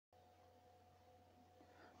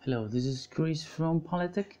Hello, this is Chris from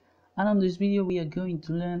Polytech, and on this video we are going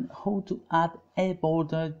to learn how to add a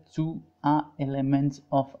border to an element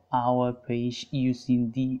of our page using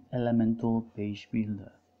the Elementor Page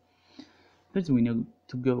Builder. First we need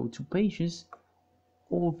to go to Pages,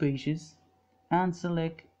 All Pages, and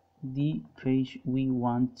select the page we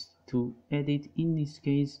want to edit, in this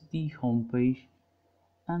case the home page,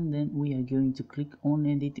 and then we are going to click on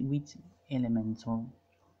Edit with Elementor.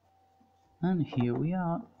 And here we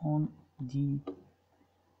are on the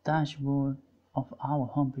dashboard of our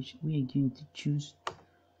homepage. We are going to choose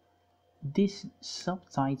this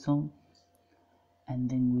subtitle, and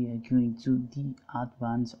then we are going to the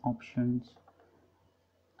advanced options,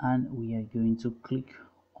 and we are going to click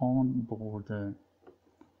on border,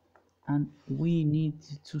 and we need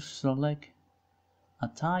to select a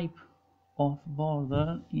type of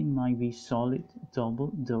border. It might be solid, double,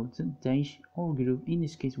 dotted, dash, or group. In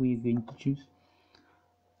this case we are going to choose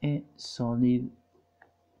a solid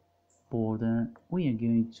border. We are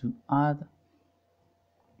going to add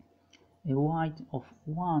a width of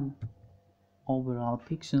 1 overall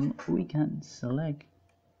pixel. We can select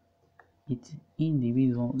it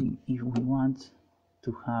individually if we want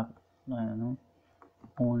to have, I don't know,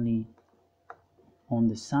 only on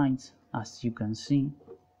the sides, as you can see,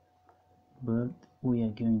 but we are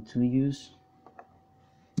going to use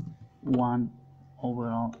 1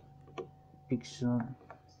 overall pixel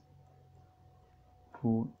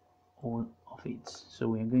for all of it. So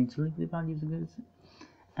we are going to leave the values good,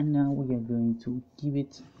 and now we are going to give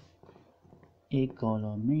it a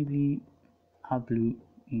color, maybe a blue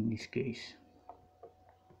in this case,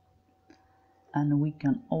 and we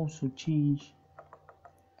can also change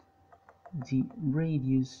the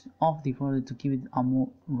radius of the border to give it a more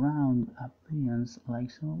round appearance, like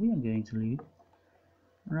so. We are going to leave it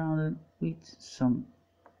rounded with some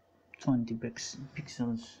 20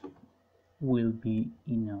 pixels will be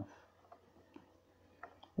enough.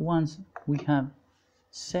 Once we have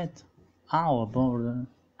set our border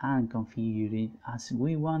and configured it as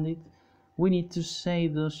we want it, we need to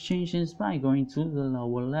save those changes by going to the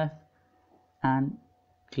lower left and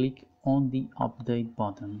click on the update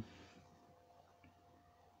button.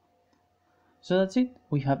 So that's it.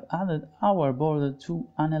 We have added our border to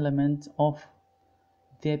an element of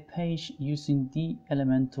the page using the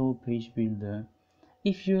Elementor Page Builder.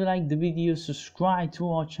 If you like the video, subscribe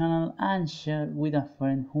to our channel and share with a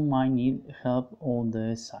friend who might need help on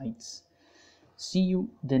the sites. See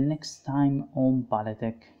you the next time on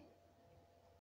Polytech.